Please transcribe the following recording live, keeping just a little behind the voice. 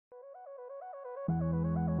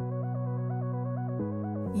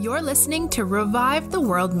You're listening to Revive the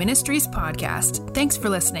World Ministries podcast. Thanks for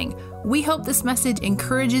listening. We hope this message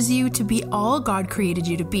encourages you to be all God created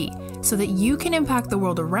you to be, so that you can impact the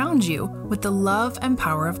world around you with the love and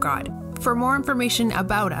power of God. For more information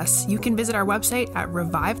about us, you can visit our website at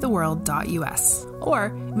revivetheworld.us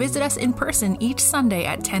or visit us in person each Sunday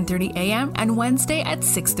at 10:30 a.m. and Wednesday at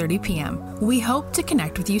 6:30 p.m. We hope to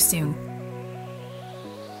connect with you soon.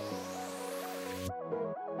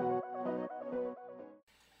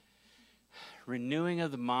 Renewing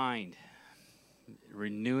of the mind.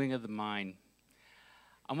 Renewing of the mind.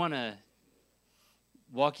 I want to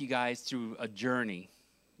walk you guys through a journey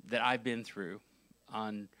that I've been through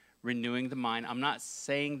on renewing the mind. I'm not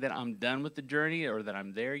saying that I'm done with the journey or that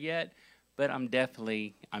I'm there yet, but I'm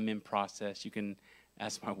in process. You can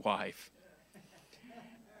ask my wife.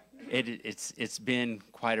 It's been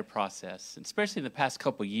quite a process, especially in the past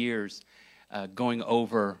couple years, going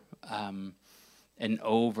over and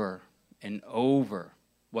over and over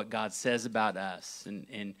what God says about us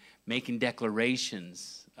and making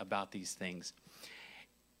declarations about these things.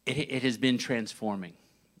 It has been transforming.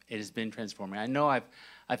 It has been transforming. I know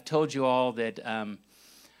I've told you all that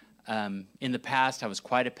in the past I was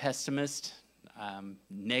quite a pessimist,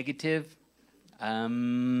 negative,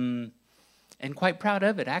 and quite proud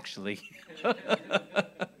of it, actually.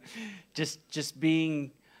 just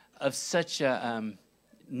being of such a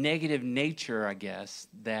negative nature, I guess,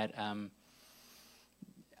 that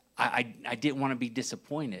I didn't want to be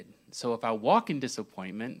disappointed. So if I walk in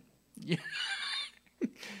disappointment,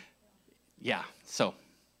 yeah, so.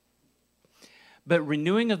 But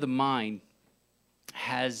renewing of the mind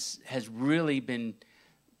has really been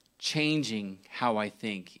changing how I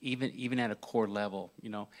think, even at a core level. You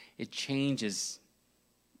know, it changes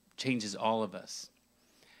all of us.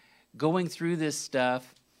 Going through this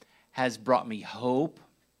stuff has brought me hope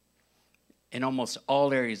in almost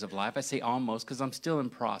all areas of life. I say almost because I'm still in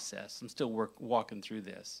process. I'm still walking through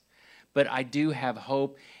this. But I do have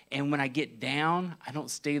hope. And when I get down, I don't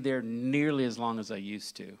stay there nearly as long as I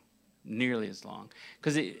used to. Nearly as long.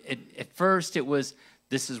 Because at first it was,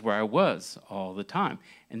 this is where I was all the time.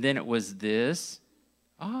 And then it was this.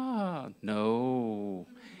 No.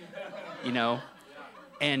 You know?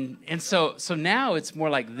 And so now it's more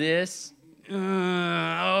like this.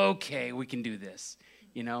 Okay, we can do this.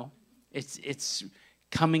 You know? It's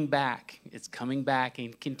coming back. It's coming back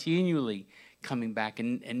and continually coming back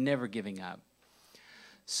and never giving up.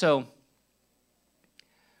 So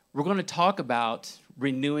we're going to talk about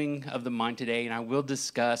renewing of the mind today, and I will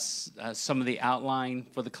discuss some of the outline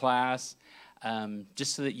for the class,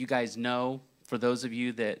 just so that you guys know, for those of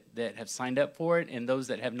you that have signed up for it and those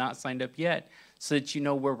that have not signed up yet, so that you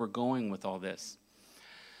know where we're going with all this.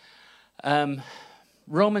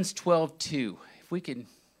 Romans 12:2. If we can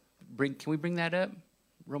we bring that up?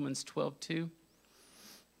 Romans 12:2.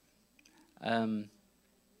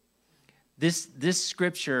 This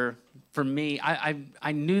scripture, for me,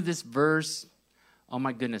 I knew this verse, oh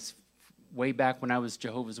my goodness, way back when I was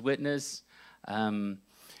Jehovah's Witness.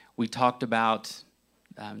 We talked about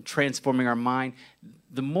transforming our mind.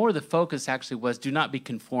 The more the focus actually was, do not be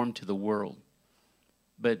conformed to the world,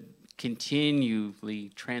 but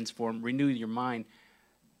continually transform, renew your mind.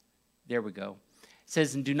 There we go. It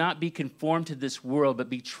says, and do not be conformed to this world, but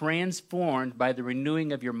be transformed by the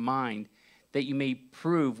renewing of your mind, that you may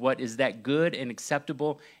prove what is that good and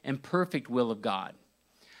acceptable and perfect will of God.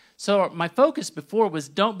 So my focus before was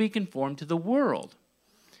don't be conformed to the world.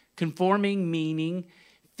 Conforming meaning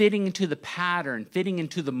fitting into the pattern, fitting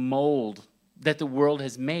into the mold that the world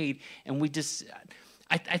has made. And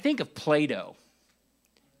I think of Play-Doh.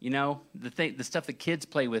 You know, the stuff that kids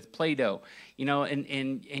play with, Play-Doh, you know,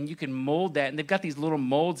 and you can mold that. And they've got these little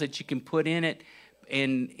molds that you can put in it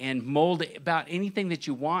and mold about anything that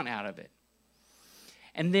you want out of it.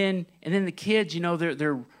 And then the kids, you know,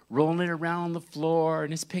 they're rolling it around on the floor,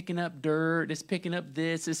 and it's picking up dirt, it's picking up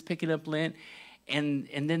this, it's picking up lint. And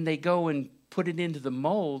then they go and put it into the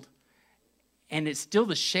mold, and it's still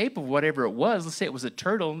the shape of whatever it was. Let's say it was a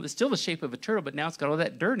turtle. It's still the shape of a turtle, but now it's got all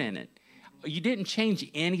that dirt in it. You didn't change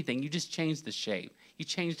anything. You just changed the shape. You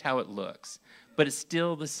changed how it looks. But it's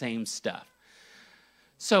still the same stuff.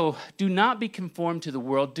 So do not be conformed to the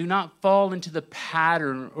world. Do not fall into the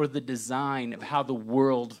pattern or the design of how the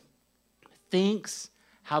world thinks,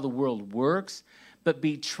 how the world works, but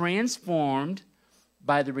be transformed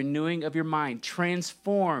by the renewing of your mind.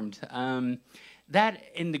 Transformed. That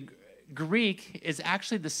in the Greek is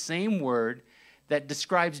actually the same word that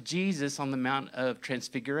describes Jesus on the Mount of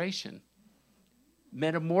Transfiguration.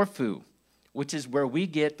 Metamorpho, which is where we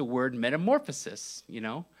get the word metamorphosis, you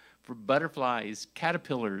know, for butterflies,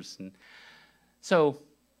 caterpillars. And so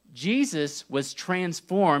Jesus was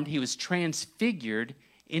transformed, he was transfigured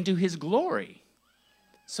into his glory.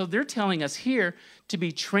 So they're telling us here to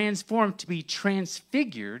be transformed, to be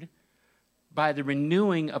transfigured by the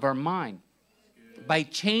renewing of our mind, by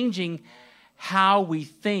changing how we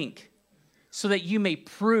think, so that you may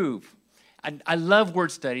prove. I love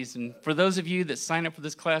word studies, and for those of you that sign up for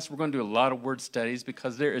this class, we're going to do a lot of word studies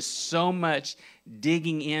because there is so much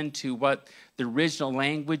digging into what the original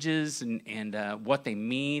language is and what they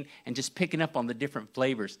mean, and just picking up on the different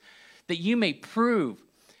flavors, that you may prove.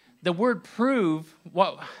 The word prove,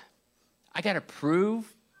 I got to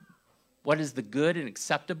prove what is the good and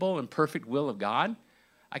acceptable and perfect will of God.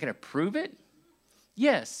 I got to prove it?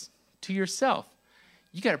 Yes, to yourself.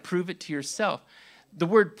 You got to prove it to yourself. The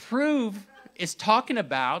word prove is talking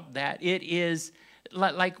about that it is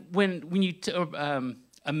like when you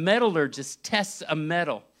a metallurgist tests a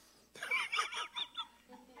metal.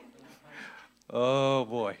 Oh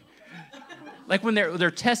boy. Like when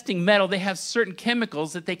they're testing metal, they have certain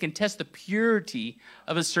chemicals that they can test the purity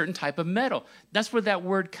of a certain type of metal. That's where that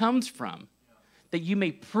word comes from. That you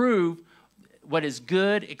may prove what is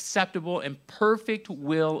good, acceptable, and perfect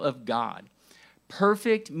will of God.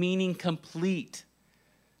 Perfect meaning complete.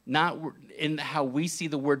 Not in how we see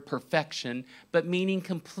the word perfection, but meaning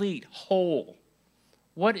complete, whole.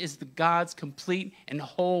 What is the God's complete and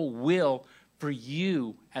whole will for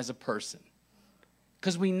you as a person?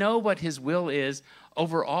 Because we know what his will is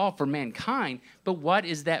overall for mankind, but what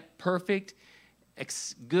is that perfect,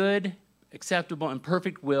 good, acceptable, and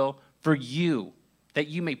perfect will for you, that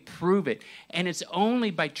you may prove it? And it's only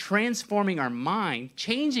by transforming our mind,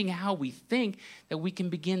 changing how we think, that we can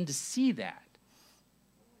begin to see that.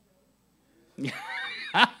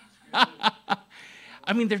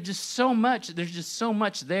 I mean, there's just so much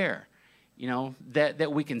there,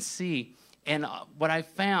 that we can see. And what I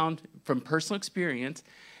found from personal experience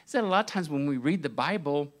is that a lot of times when we read the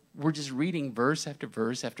Bible, we're just reading verse after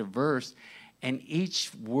verse after verse, and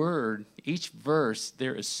each word, each verse,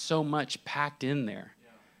 there is so much packed in there,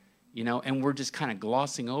 and we're just kind of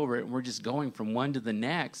glossing over it, and we're just going from one to the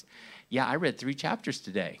next. Yeah, I read 3 chapters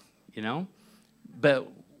today, but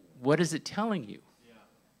what is it telling you?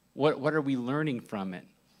 What are we learning from it?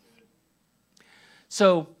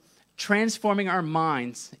 So, transforming our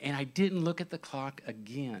minds, and I didn't look at the clock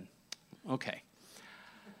again. Okay.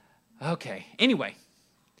 Anyway,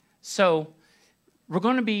 so we're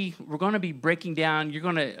going to be breaking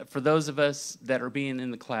down. For those of us that are being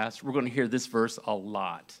in the class, we're going to hear this verse a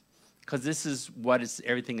lot, because this is what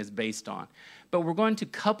everything is based on. But we're going to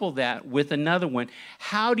couple that with another one.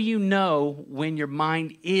 How do you know when your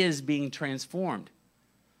mind is being transformed?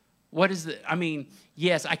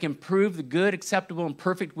 Yes, I can prove the good, acceptable, and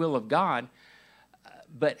perfect will of God,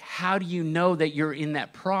 but how do you know that you're in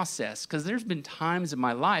that process? Because there's been times in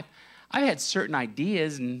my life I've had certain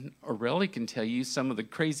ideas, and Aurelia can tell you some of the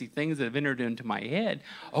crazy things that have entered into my head.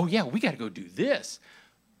 Oh, yeah, we got to go do this.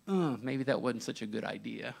 Maybe that wasn't such a good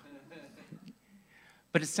idea.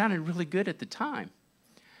 But it sounded really good at the time.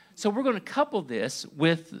 So we're going to couple this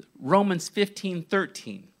with Romans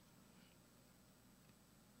 15:13,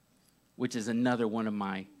 which is another one of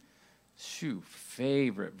my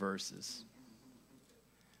favorite verses.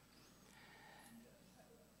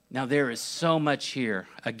 Now, there is so much here.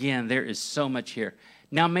 Again, there is so much here.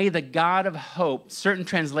 Now, may the God of hope, certain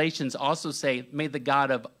translations also say, may the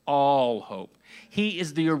God of all hope. He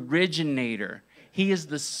is the originator. He is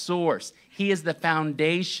the source. He is the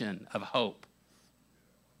foundation of hope.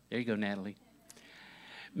 There you go, Natalie.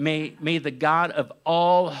 May the God of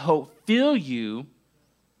all hope fill you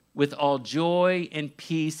with all joy and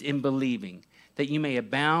peace in believing, that you may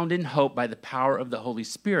abound in hope by the power of the Holy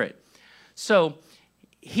Spirit. So,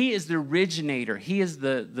 he is the originator. He is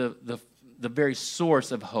the very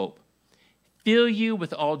source of hope. Fill you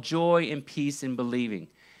with all joy and peace in believing.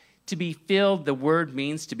 To be filled, the word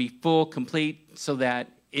means to be full, complete, so that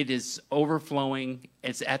it is overflowing.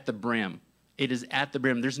 It's at the brim. It is at the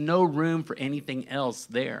brim. There's no room for anything else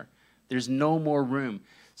there. There's no more room.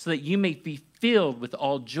 So that you may be filled with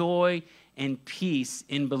all joy and peace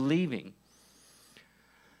in believing.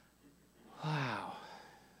 Wow.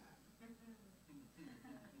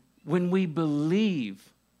 When we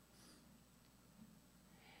believe,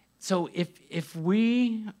 so if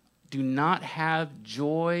we do not have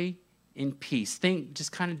joy and peace,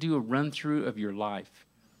 just kind of do a run through of your life.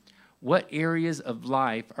 What areas of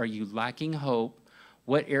life are you lacking hope?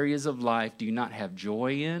 What areas of life do you not have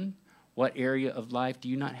joy in? What area of life do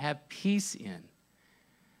you not have peace in?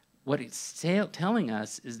 What it's telling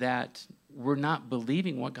us is that we're not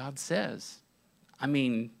believing what God says. I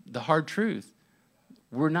mean, the hard truth.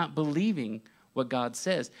 We're not believing what God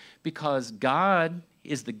says, because God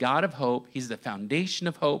is the God of hope. He's the foundation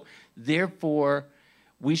of hope. Therefore,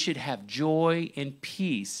 we should have joy and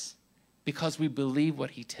peace because we believe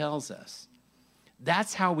what he tells us.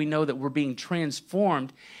 That's how we know that we're being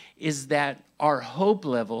transformed, is that our hope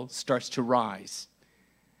level starts to rise.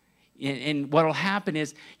 And what will happen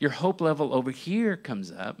is your hope level over here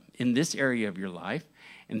comes up in this area of your life,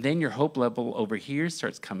 and then your hope level over here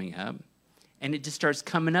starts coming up, and it just starts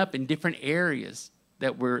coming up in different areas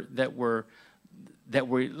that were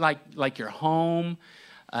like your home,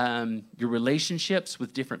 your relationships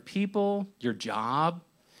with different people, your job,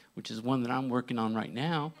 which is one that I'm working on right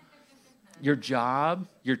now, your job,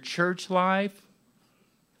 your church life,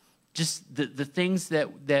 just the things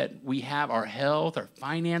that we have, our health, our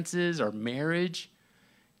finances, our marriage,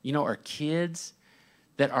 our kids,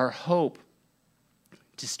 that our hope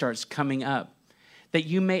just starts coming up. That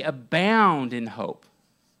you may abound in hope.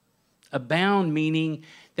 Abound meaning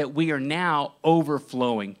that we are now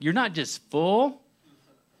overflowing. You're not just full.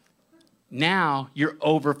 Now you're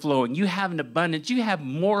overflowing. You have an abundance. You have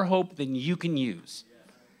more hope than you can use.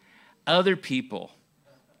 Other people,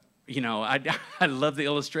 I love the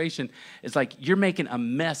illustration. It's like you're making a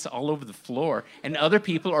mess all over the floor, and other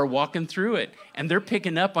people are walking through it, and they're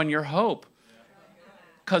picking up on your hope.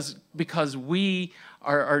 Because we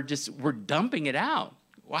we're dumping it out.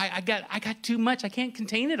 Why? I got too much. I can't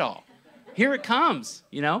contain it all. Here it comes,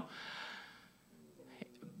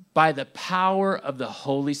 By the power of the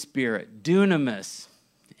Holy Spirit, dunamis.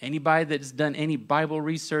 Anybody that's done any Bible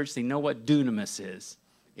research, they know what dunamis is.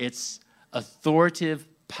 It's authoritative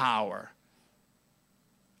power.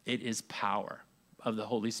 It is power of the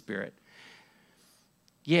Holy Spirit.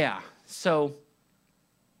 Yeah, so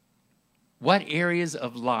what areas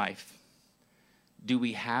of life do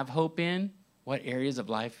we have hope in? What areas of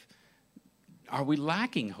life are we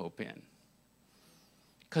lacking hope in?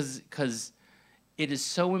 Because it is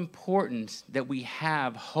so important that we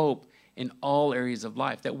have hope in all areas of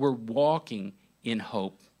life, that we're walking in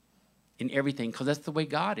hope in everything, because that's the way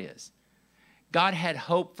God is. God had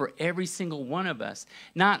hope for every single one of us.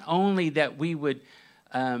 Not only that we would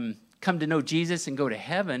come to know Jesus and go to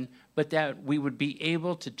heaven, but that we would be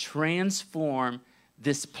able to transform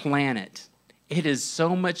this planet. It is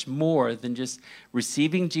so much more than just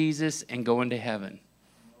receiving Jesus and going to heaven.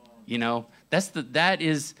 That's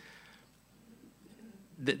the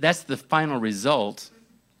final result,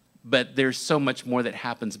 but there's so much more that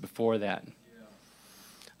happens before that.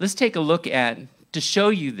 Let's take a look to show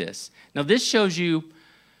you this. Now, this is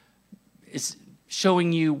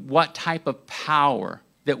showing you what type of power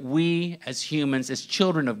that we as humans, as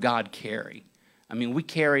children of God, carry. I mean, we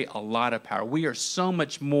carry a lot of power. We are so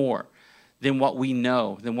much more than what we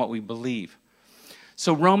know, than what we believe.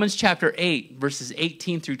 So Romans chapter 8, verses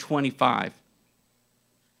 18 through 25.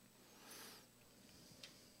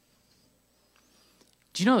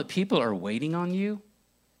 Do you know that people are waiting on you?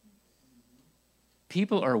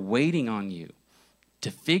 People are waiting on you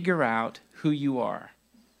to figure out who you are,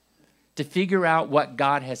 to figure out what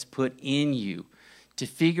God has put in you, to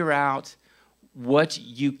figure out what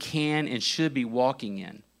you can and should be walking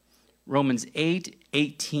in. Romans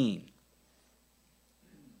 8:18.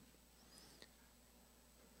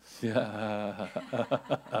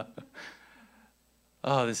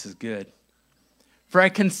 Oh, this is good. For I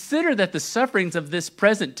consider that the sufferings of this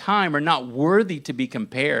present time are not worthy to be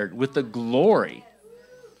compared with the glory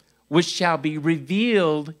which shall be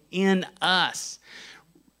revealed in us.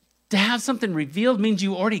 To have something revealed means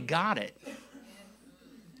you already got it.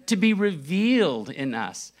 To be revealed in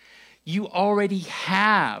us. You already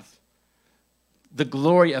have the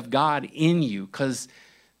glory of God in you because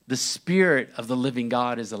the Spirit of the living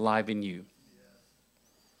God is alive in you.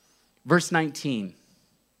 Verse 19.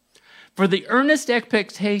 For the earnest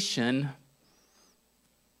expectation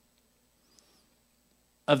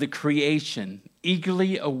of the creation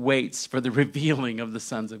eagerly awaits for the revealing of the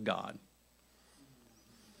sons of God.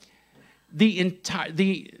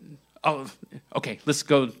 Okay, let's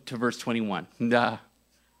go to verse 21.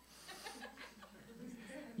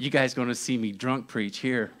 You guys going to see me drunk preach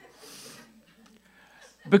here.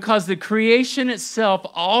 Because the creation itself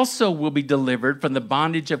also will be delivered from the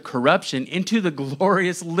bondage of corruption into the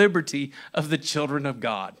glorious liberty of the children of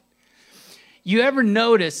God. You ever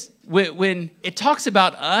notice when it talks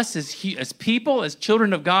about us as people, as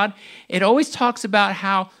children of God, it always talks about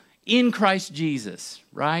how in Christ Jesus,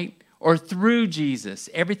 right? Or through Jesus.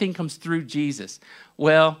 Everything comes through Jesus.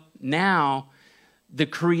 Well, now the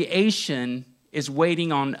creation is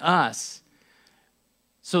waiting on us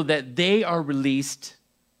so that they are released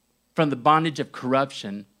from the bondage of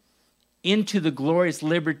corruption into the glorious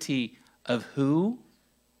liberty of who?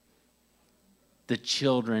 The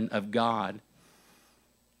children of God.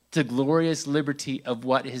 The glorious liberty of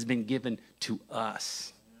what has been given to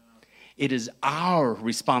us. It is our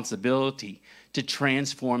responsibility to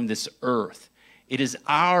transform this earth. It is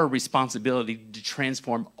our responsibility to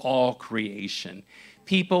transform all creation.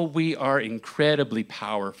 People, we are incredibly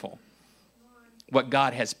powerful. What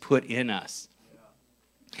God has put in us.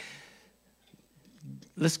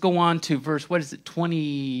 Let's go on to verse,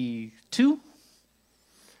 22?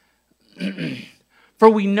 For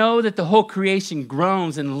we know that the whole creation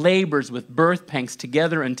groans and labors with birth pangs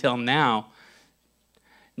together until now.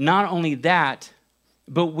 Not only that,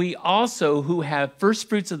 but we also who have first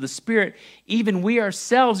fruits of the Spirit, even we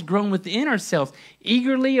ourselves groan within ourselves,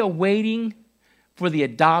 eagerly awaiting for the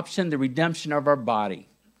adoption, the redemption of our body.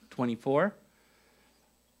 24.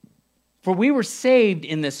 For we were saved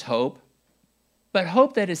in this hope, but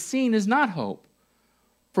hope that is seen is not hope.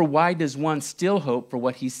 For why does one still hope for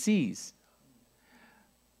what he sees?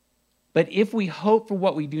 But if we hope for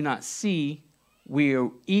what we do not see, we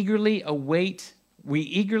eagerly wait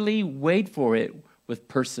for it with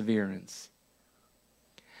perseverance.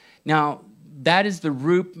 Now, that is the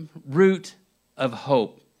root of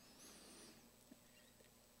hope.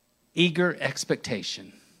 Eager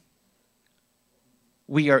expectation.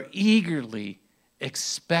 We are eagerly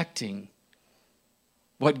expecting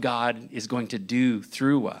what God is going to do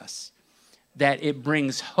through us. That it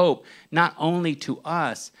brings hope not only to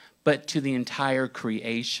us, but to the entire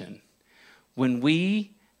creation. When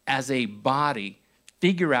we, as a body,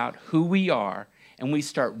 figure out who we are and we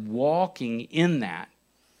start walking in that,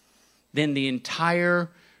 then the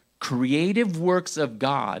entire creative works of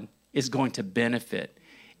God is going to benefit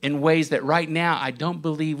in ways that right now I don't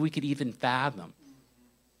believe we could even fathom.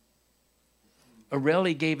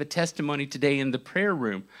 Aurelie gave a testimony today in the prayer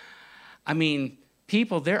room. I mean,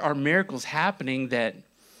 people, there are miracles happening that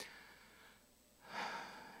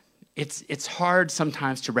it's hard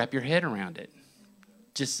sometimes to wrap your head around it.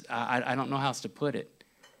 Just, I don't know how else to put it.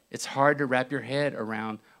 It's hard to wrap your head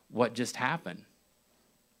around what just happened.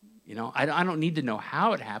 You know, I don't need to know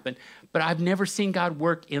how it happened, but I've never seen God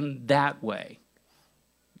work in that way.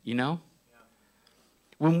 You know? Yeah.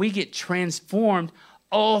 When we get transformed,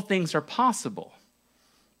 all things are possible.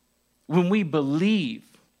 When we believe.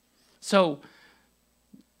 So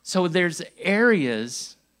there's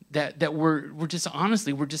areas that we're just,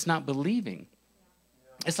 honestly, we're just not believing.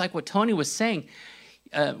 Yeah. It's like what Tony was saying.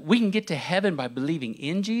 We can get to heaven by believing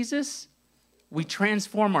in Jesus. We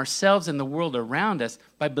transform ourselves and the world around us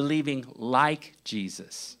by believing like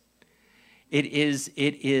Jesus. It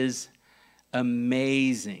is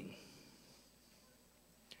amazing.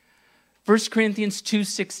 1 Corinthians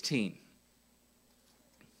 2:16.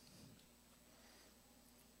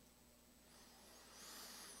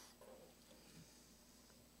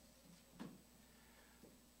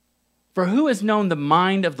 For who has known the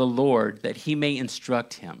mind of the Lord that he may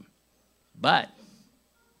instruct him? But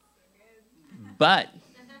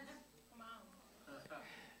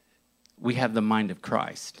we have the mind of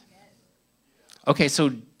Christ. Okay,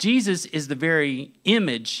 so Jesus is the very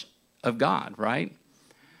image of God, right?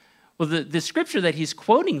 Well, the scripture that he's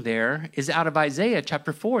quoting there is out of Isaiah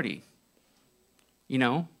chapter 40, you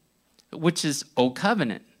know, which is Old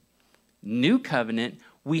Covenant. New Covenant,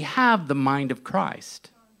 we have the mind of Christ.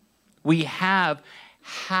 We have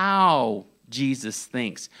how Jesus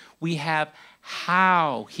thinks. We have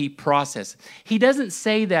how he processes. He doesn't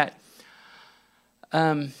say that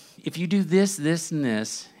if you do this, this, and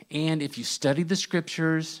this, and if you study the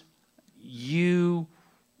scriptures, you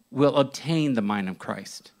will obtain the mind of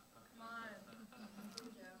Christ.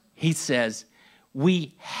 He says,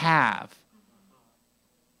 we have,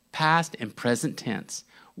 past and present tense,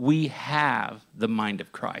 we have the mind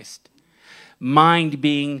of Christ. Mind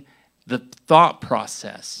being the thought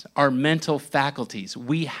process, our mental faculties.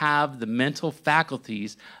 We have the mental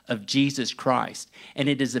faculties of Jesus Christ, and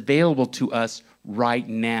it is available to us right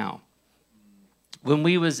now. When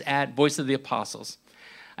we was at Voice of the Apostles,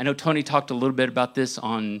 I know Tony talked a little bit about this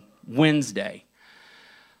on Wednesday,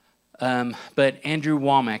 but Andrew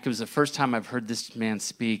Womack, it was the first time I've heard this man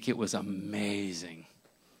speak. It was amazing.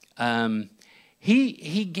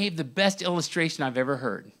 He gave the best illustration I've ever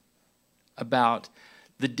heard about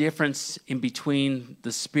the difference in between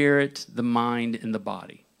the spirit, the mind, and the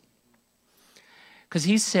body. Because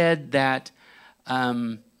he said that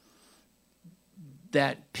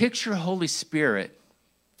that picture Holy Spirit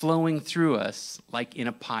flowing through us like in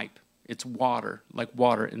a pipe. It's water, like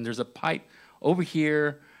water. And there's a pipe over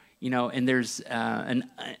here, you know, and there's an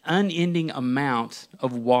unending amount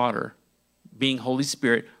of water being Holy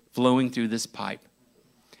Spirit flowing through this pipe.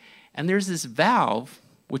 And there's this valve,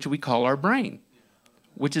 which we call our brain,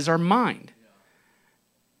 which is our mind.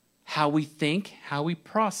 How we think, how we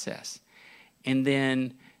process. And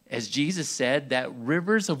then, as Jesus said, that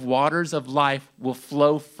rivers of waters of life will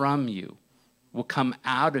flow from you, will come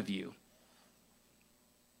out of you.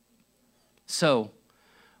 So,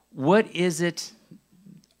 what is it?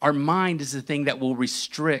 Our mind is the thing that will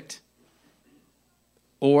restrict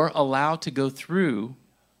or allow to go through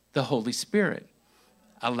the Holy Spirit.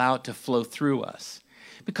 Allow it to flow through us.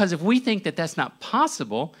 Because if we think that that's not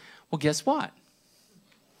possible, well, guess what?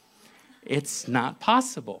 It's not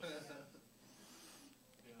possible.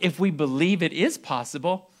 If we believe it is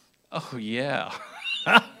possible, oh yeah.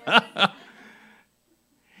 But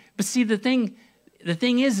see, the thing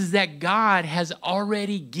is that God has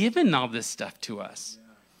already given all this stuff to us.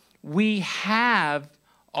 We have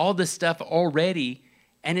all this stuff already,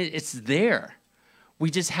 and it's there.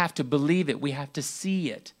 We just have to believe it. We have to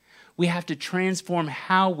see it. We have to transform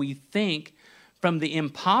how we think from the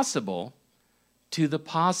impossible to the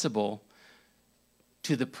possible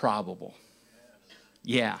to the probable.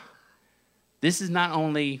 Yeah. This is not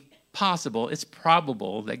only possible, it's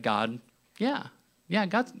probable that God will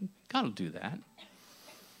do that.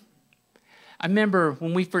 I remember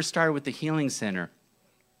when we first started with the Healing Center,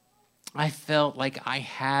 I felt like I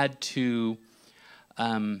had to,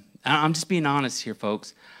 I'm just being honest here,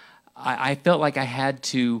 folks. I felt like I had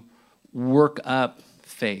to work up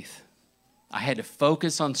faith. I had to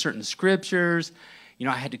focus on certain scriptures.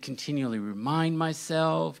 I had to continually remind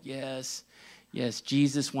myself, yes,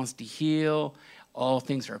 Jesus wants to heal. All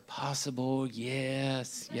things are possible.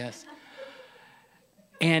 Yes.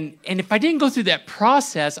 And if I didn't go through that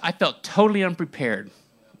process, I felt totally unprepared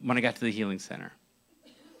when I got to the Healing Center.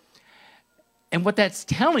 And what that's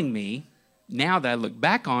telling me, now that I look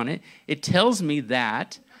back on it, it tells me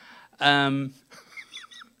that I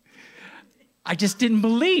just didn't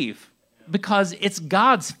believe, because it's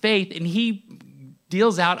God's faith, and he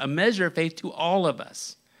deals out a measure of faith to all of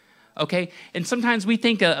us. Okay? And sometimes we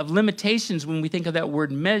think of limitations when we think of that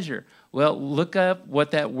word measure. Well, look up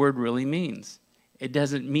what that word really means. It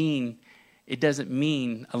doesn't mean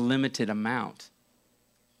a limited amount.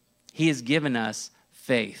 He has given us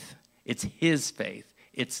faith. It's his faith.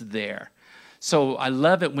 It's there. So I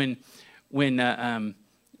love it when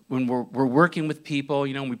we're working with people,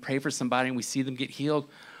 and we pray for somebody and we see them get healed.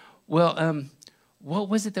 Well, what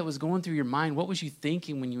was it that was going through your mind? What was you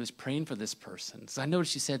thinking when you was praying for this person? So I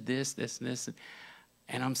noticed you said this, and this,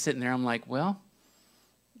 and I'm sitting there. I'm like, well,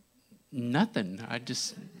 nothing.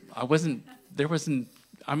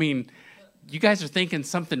 You guys are thinking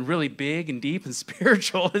something really big and deep and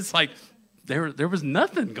spiritual. It's like there was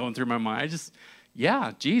nothing going through my mind.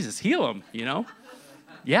 Jesus, heal him,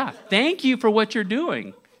 Yeah, thank you for what you're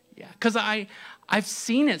doing. Yeah, because I've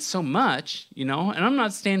seen it so much, and I'm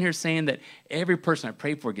not standing here saying that every person I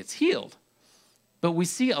pray for gets healed. But we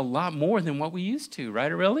see a lot more than what we used to,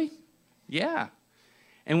 right, Aurelie? Yeah.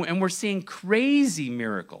 And we're seeing crazy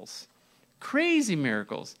miracles. Crazy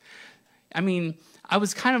miracles. I mean, I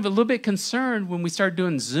was kind of a little bit concerned when we started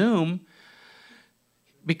doing Zoom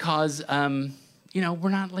because, we're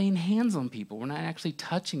not laying hands on people. We're not actually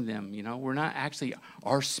touching them. We're not actually,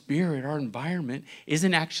 our spirit, our environment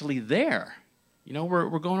isn't actually there.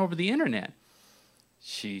 We're going over the internet.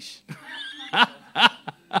 Sheesh.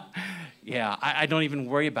 Yeah, I don't even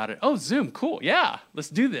worry about it. Oh, Zoom, cool. Yeah, let's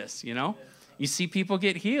do this, You see people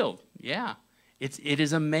get healed. Yeah, it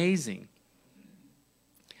is amazing.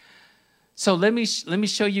 So let me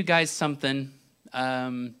show you guys something.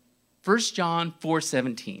 1 John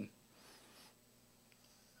 4:17.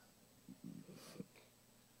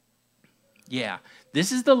 Yeah,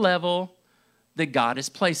 this is the level that God has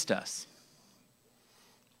placed us.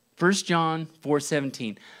 1 John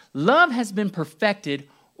 4:17. Love has been perfected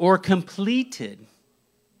or completed.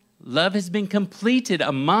 Love has been completed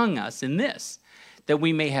among us in this, that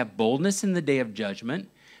we may have boldness in the day of judgment,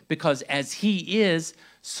 because as he is,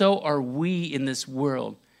 so are we in this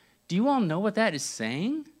world. Do you all know what that is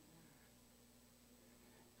saying?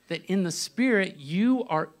 That in the Spirit, you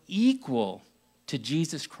are equal to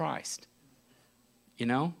Jesus Christ.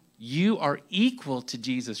 You are equal to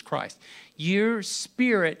Jesus Christ. Your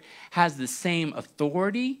spirit has the same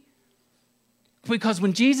authority. Because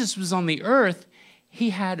when Jesus was on the earth, he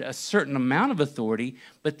had a certain amount of authority,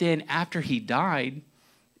 but then after he died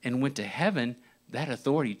and went to heaven, that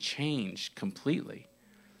authority changed completely.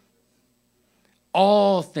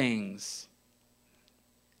 All things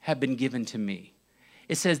have been given to me.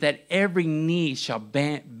 It says that every knee shall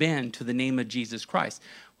bend to the name of Jesus Christ.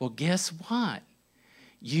 Well, guess what?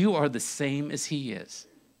 You are the same as he is.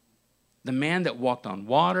 The man that walked on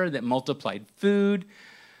water, that multiplied food.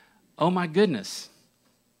 Oh my goodness.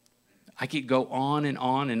 I could go on and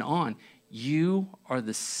on and on. You are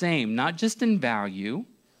the same, not just in value,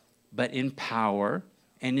 but in power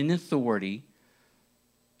and in authority.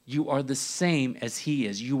 You are the same as he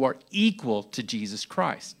is. You are equal to Jesus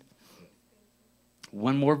Christ.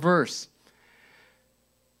 One more verse.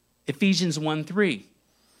 Ephesians 1:3.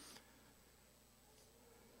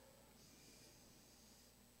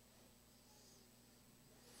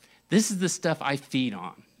 This is the stuff I feed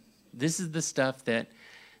on. This is the stuff that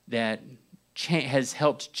has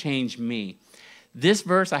helped change me. This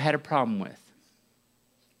verse I had a problem with.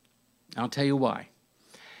 I'll tell you why.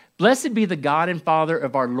 Blessed be the God and Father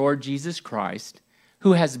of our Lord Jesus Christ,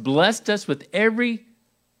 who has blessed us with every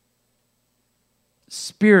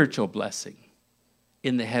spiritual blessing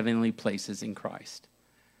in the heavenly places in Christ.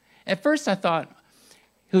 At first I thought,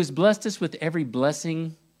 who has blessed us with every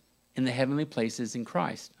blessing in the heavenly places in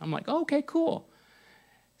Christ. I'm like, oh, okay, cool.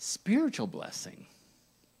 Spiritual blessing.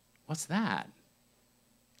 What's that?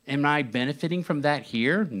 Am I benefiting from that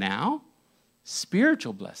here, now?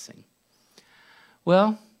 Spiritual blessing.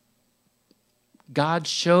 Well, God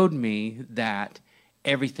showed me that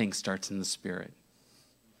everything starts in the Spirit.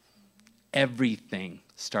 Everything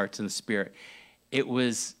starts in the Spirit. It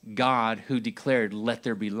was God who declared, let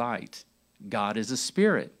there be light. God is a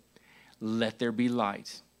spirit. Let there be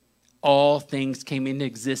light. All things came into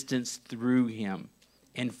existence through him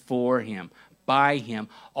and for him, by him.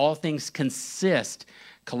 All things consist,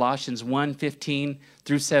 Colossians 1:15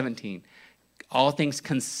 through 17. All things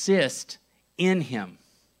consist in him,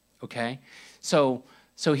 okay? So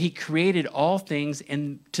he created all things,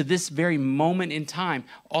 and to this very moment in time,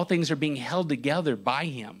 all things are being held together by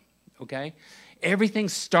him, okay? Everything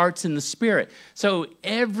starts in the Spirit. So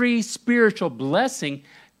every spiritual blessing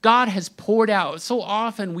God has poured out. So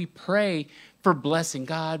often we pray for blessing.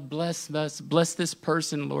 God, bless us. Bless this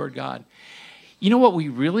person, Lord God. You know what we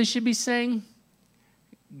really should be saying?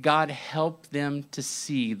 God, help them to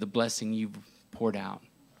see the blessing you've poured out.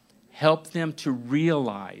 Help them to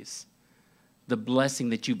realize the blessing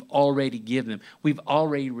that you've already given them. We've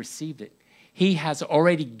already received it. He has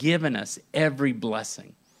already given us every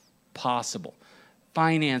blessing possible.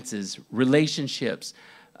 Finances, relationships,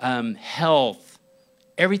 health,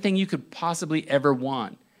 everything you could possibly ever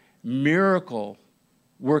want. Miracle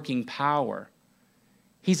working power.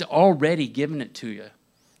 He's already given it to you,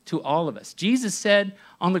 to all of us. Jesus said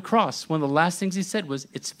on the cross, one of the last things he said was,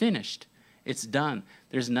 it's finished. It's done.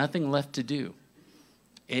 There's nothing left to do.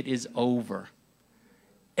 It is over.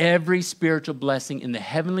 Every spiritual blessing in the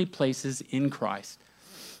heavenly places in Christ.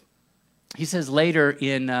 He says later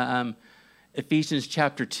in Ephesians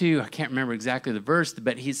chapter 2, I can't remember exactly the verse,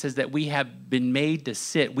 but he says that we have been made to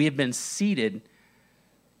sit. We have been seated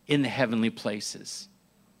in the heavenly places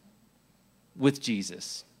with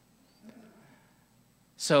Jesus.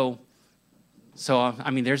 So I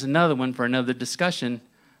mean, there's another one for another discussion,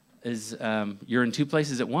 is you're in two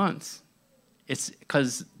places at once. It's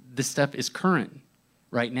because this stuff is current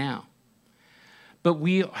right now. But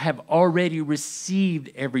we have already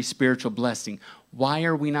received every spiritual blessing. Why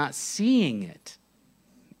are we not seeing it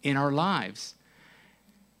in our lives?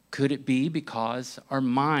 Could it be because our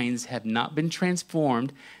minds have not been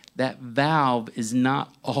transformed? That valve is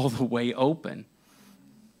not all the way open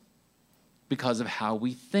because of how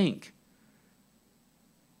we think.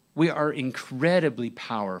 We are incredibly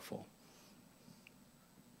powerful.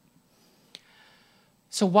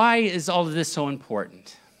 So why is all of this so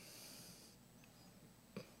important?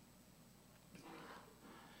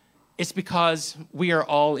 It's because we are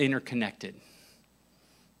all interconnected.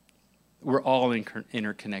 We're all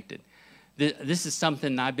interconnected. This is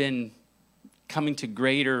something I've been coming to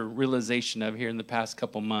greater realization of here in the past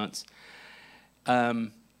couple months.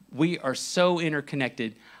 We are so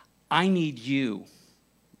interconnected. I need you.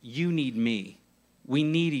 You need me. We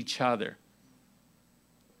need each other.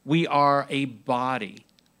 We are a body.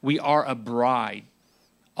 We are a bride.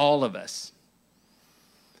 All of us.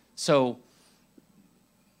 So,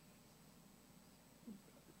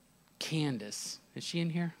 Candace, is she in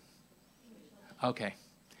here? Okay.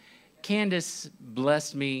 Candace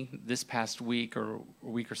blessed me this past week or a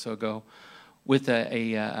week or so ago with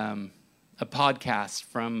a podcast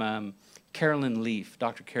from Carolyn Leaf,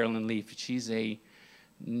 Dr. Carolyn Leaf. She's a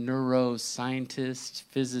neuroscientist,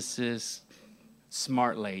 physicist,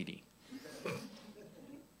 smart lady.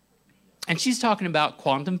 And she's talking about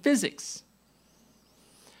quantum physics.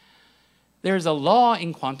 There's a law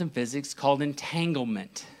in quantum physics called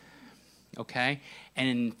entanglement. Okay?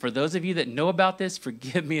 And for those of you that know about this,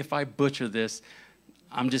 forgive me if I butcher this.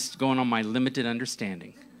 I'm just going on my limited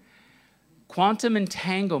understanding. Quantum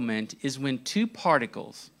entanglement is when two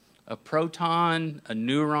particles, a proton, a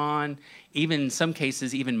neuron, even in some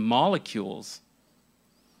cases, even molecules,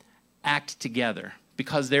 act together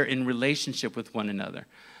because they're in relationship with one another.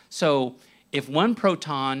 So if one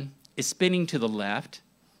proton is spinning to the left,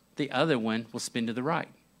 the other one will spin to the right.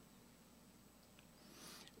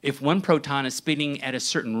 If one proton is spinning at a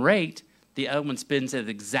certain rate, the other one spins at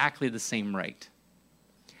exactly the same rate.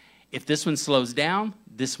 If this one slows down,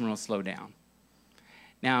 this one will slow down.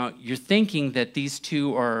 Now, you're thinking that these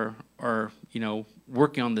two are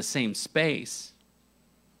working on the same space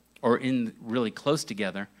or in really close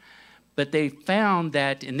together, but they found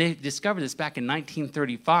that, and they discovered this back in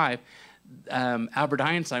 1935, Albert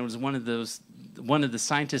Einstein was one of the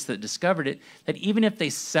scientists that discovered it, that even if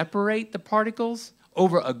they separate the particles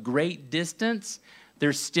over a great distance,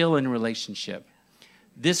 they're still in a relationship.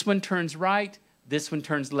 This one turns right, this one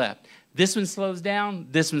turns left. This one slows down,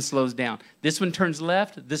 this one slows down. This one turns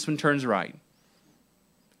left, this one turns right.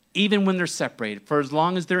 Even when they're separated, for as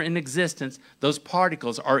long as they're in existence, those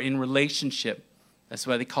particles are in relationship. That's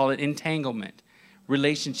why they call it entanglement,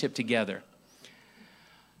 relationship together.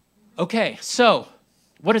 Okay, so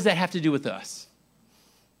what does that have to do with us?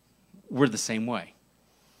 We're the same way.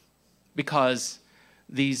 Because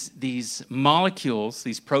these molecules,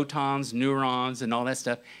 these protons, neurons, and all that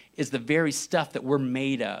stuff, is the very stuff that we're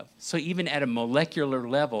made of. So even at a molecular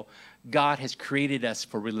level, God has created us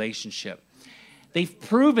for relationship. They've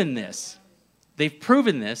proven this. They've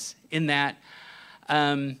proven this in that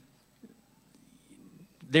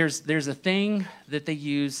there's a thing that they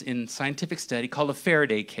use in scientific study called a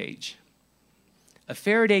Faraday cage. A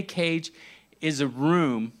Faraday cage is a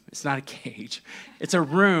room. It's not a cage. It's a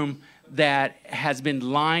room that has been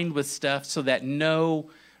lined with stuff so that no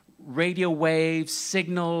radio waves,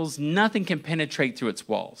 signals, nothing can penetrate through its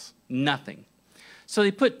walls. Nothing. So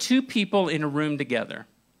they put two people in a room together,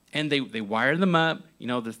 and they wire them up,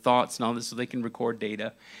 their thoughts and all this, so they can record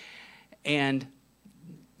data. And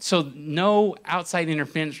so no outside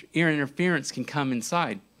interference can come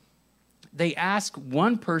inside. They ask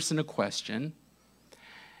one person a question,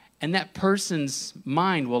 and that person's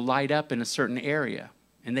mind will light up in a certain area.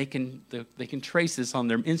 And they can trace this on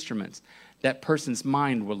their instruments. That person's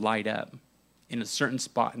mind will light up in a certain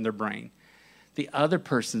spot in their brain. The other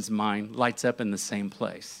person's mind lights up in the same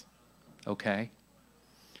place. Okay?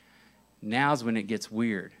 Now's when it gets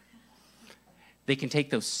weird. They can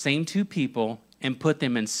take those same two people and put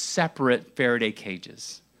them in separate Faraday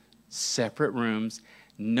cages, separate rooms,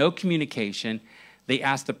 no communication. They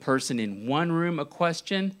ask the person in one room a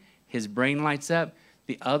question, his brain lights up.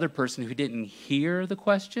 The other person who didn't hear the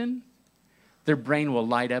question, their brain will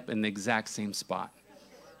light up in the exact same spot.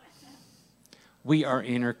 We are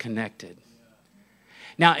interconnected.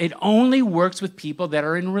 Now, it only works with people that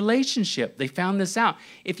are in relationship. They found this out.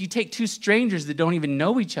 If you take two strangers that don't even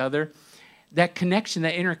know each other, that connection,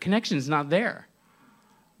 that interconnection is not there.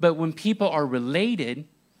 But when people are related,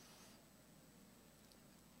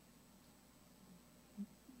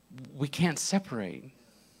 we can't separate.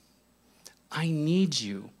 I need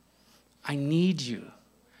you. I need you.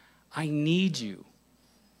 I need you.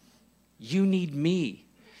 You need me.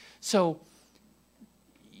 So,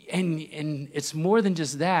 and it's more than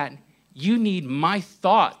just that. You need my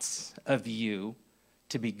thoughts of you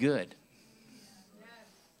to be good.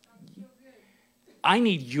 I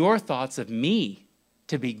need your thoughts of me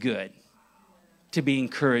to be good, to be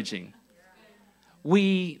encouraging.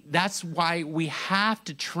 That's why we have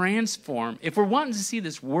to transform. If we're wanting to see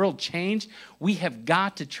this world change, we have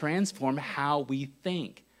got to transform how we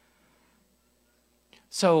think.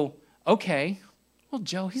 So, okay, well,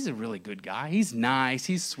 Joe, he's a really good guy. He's nice,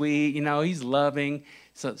 he's sweet, he's loving,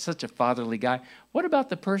 such a fatherly guy. What about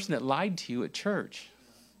the person that lied to you at church?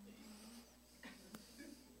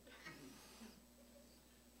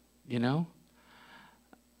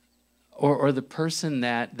 Or the person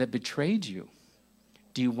that betrayed you.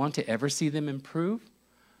 Do you want to ever see them improve?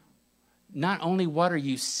 Not only what are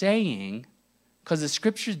you saying, because the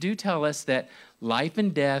scriptures do tell us that life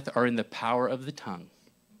and death are in the power of the tongue.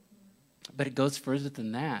 But it goes further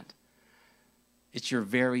than that. It's your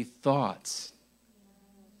very thoughts.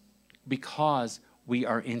 Because we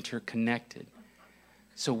are interconnected.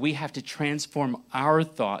 So we have to transform our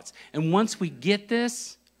thoughts. And once we get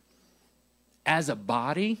this as a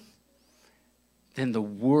body, then the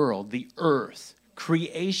world, the earth,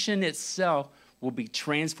 creation itself will be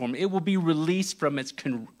transformed. It will be released from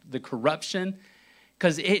the corruption,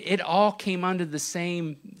 because it all came under the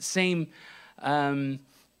same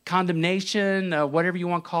condemnation, whatever you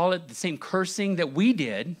want to call it, the same cursing that we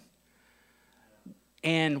did.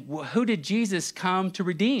 And who did Jesus come to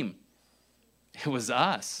redeem? It was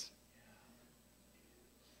us,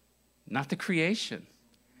 not the creation.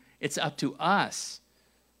 It's up to us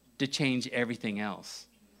to change everything else.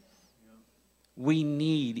 We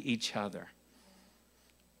need each other.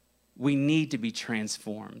 We need to be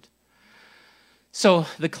transformed. So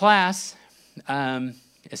the class,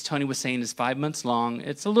 as Tony was saying, is 5 months long.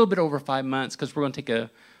 It's a little bit over 5 months because we're going to take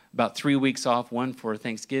about 3 weeks off, 1 for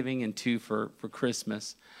Thanksgiving and 2 for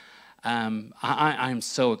Christmas. I'm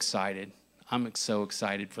so excited. I'm so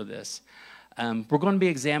excited for this. We're going to be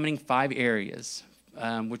examining 5 areas,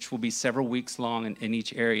 which will be several weeks long in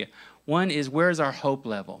each area. One is, where is our hope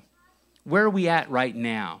level? Where are we at right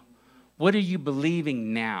now? What are you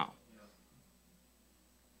believing now?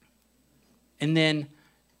 And then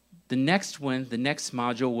the next one, the next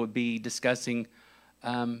module, will be discussing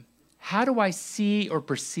how do I see or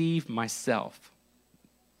perceive myself?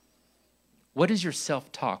 What is your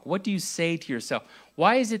self-talk? What do you say to yourself?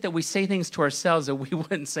 Why is it that we say things to ourselves that we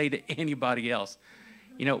wouldn't say to anybody else?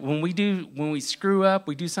 You know, when we screw up,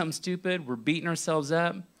 we do something stupid, we're beating ourselves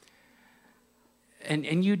up.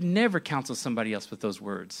 And you'd never counsel somebody else with those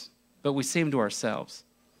words, but we say them to ourselves.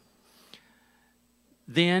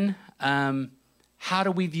 Then, how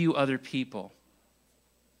do we view other people?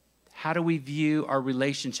 How do we view our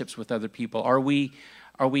relationships with other people? Are we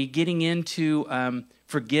getting into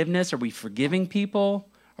forgiveness? Are we forgiving people?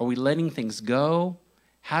 Are we letting things go?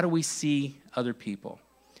 How do we see other people?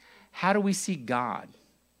 How do we see God?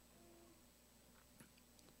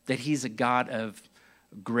 That He's a God of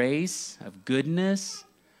grace, of goodness.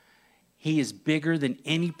 He is bigger than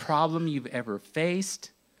any problem you've ever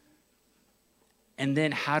faced. And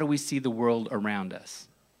then how do we see the world around us?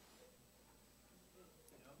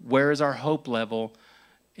 Where is our hope level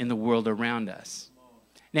in the world around us?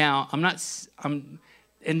 Now, and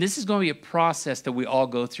this is going to be a process that we all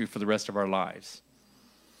go through for the rest of our lives.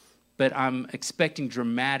 But I'm expecting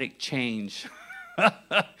dramatic change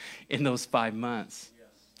in those 5 months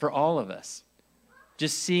for all of us.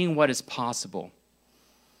 Just seeing what is possible.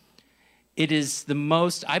 It is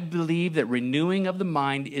I believe that renewing of the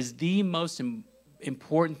mind is the most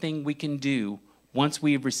important thing we can do once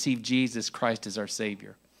we have received Jesus Christ as our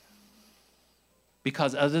Savior.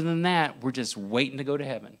 Because other than that, we're just waiting to go to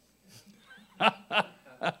heaven. I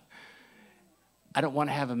don't want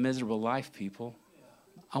to have a miserable life, people.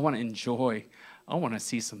 I want to enjoy. I want to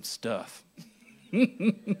see some stuff.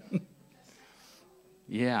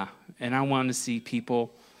 Yeah, and I want to see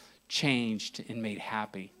people changed and made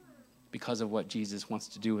happy because of what Jesus wants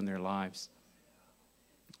to do in their lives.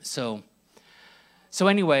 So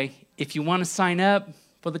anyway, if you want to sign up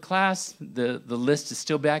for the class, the list is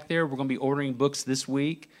still back there. We're going to be ordering books this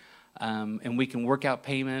week, and we can work out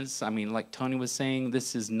payments. I mean, like Tony was saying,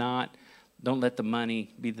 this is not, don't let the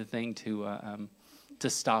money be the thing to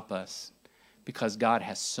stop us, because God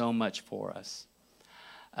has so much for us.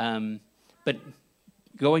 But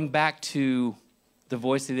going back to the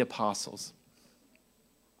voice of the apostles,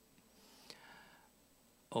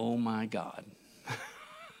 oh my God.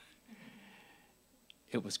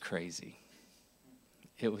 It was crazy.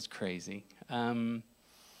 It was crazy.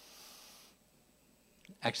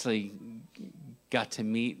 Actually got to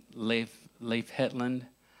meet Leif Hetland.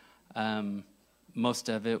 Most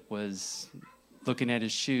of it was looking at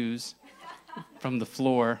his shoes from the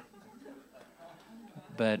floor.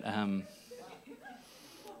 But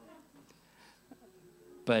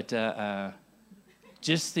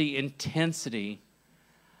just the intensity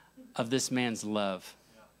of this man's love,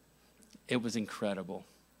 it was incredible.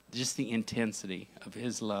 Just the intensity of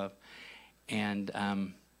his love. And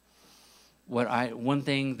one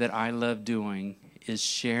thing that I love doing is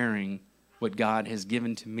sharing what God has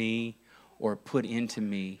given to me or put into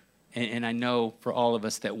me. And I know for all of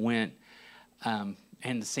us that went, and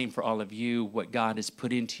the same for all of you, what God has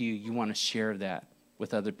put into you, you want to share that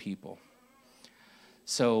with other people.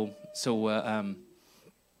 So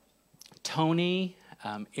Tony,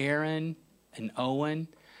 Aaron, and Owen,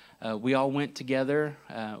 we all went together.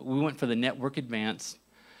 We went for the Network Advance.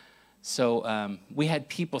 So we had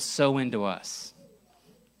people sow into us.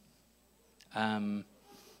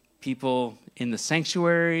 People in the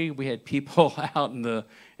sanctuary. We had people out in the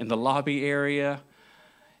lobby area.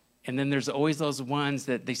 And then there's always those ones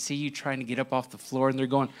that they see you trying to get up off the floor, and they're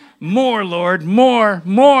going, "More, Lord, more,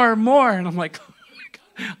 more, more." And I'm like, "Oh my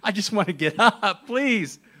God, I just want to get up,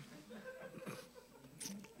 please."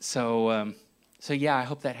 So yeah, I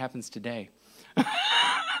hope that happens today.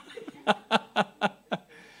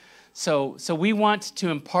 So we want to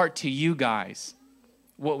impart to you guys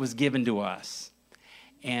what was given to us.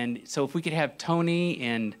 And so if we could have Tony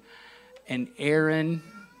and Aaron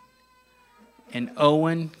and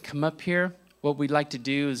Owen come up here. what we'd like to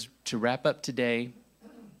do is to wrap up today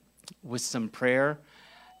with some prayer.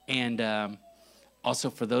 And also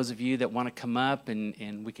for those of you that want to come up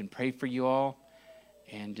and we can pray for you all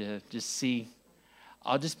and just see.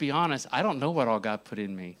 I'll just be honest, I don't know what all God put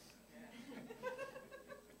in me.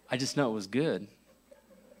 I just know it was good.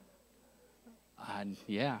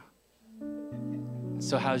 Yeah.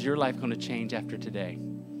 So how's your life going to change after today?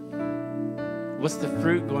 What's the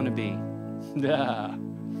fruit going to be?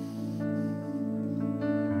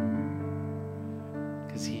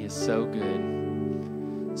 Because he is so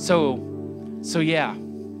good. So yeah.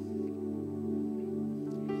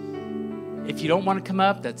 If you don't want to come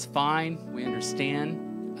up, that's fine. We understand.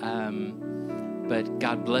 But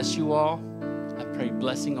God bless you all. I pray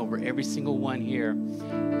blessing over every single one here.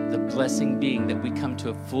 The blessing being that we come to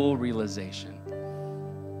a full realization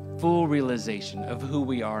of who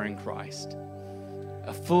we are in Christ.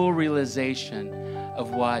 A full realization of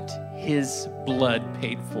what his blood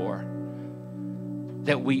paid for.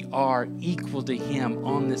 That we are equal to him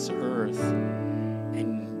on this earth.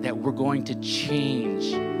 And that we're going to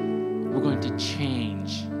change. We're going to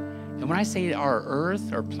change. And when I say our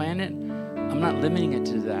earth, our planet, I'm not limiting it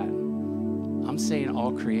to that. I'm saying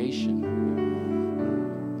all creation.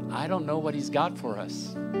 I don't know what he's got for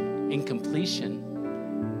us in completion.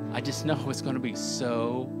 I just know it's going to be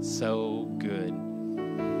so good.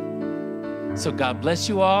 So God bless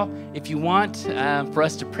you all. If you want for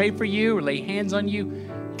us to pray for you or lay hands on you,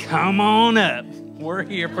 come on up. We're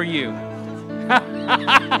here for you.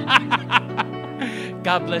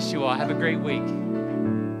 God bless you all. Have a great week.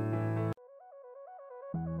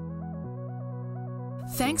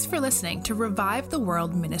 Thanks for listening to Revive the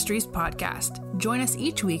World Ministries podcast. Join us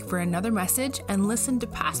each week for another message and listen to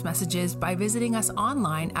past messages by visiting us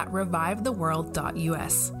online at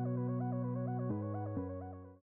revivetheworld.us.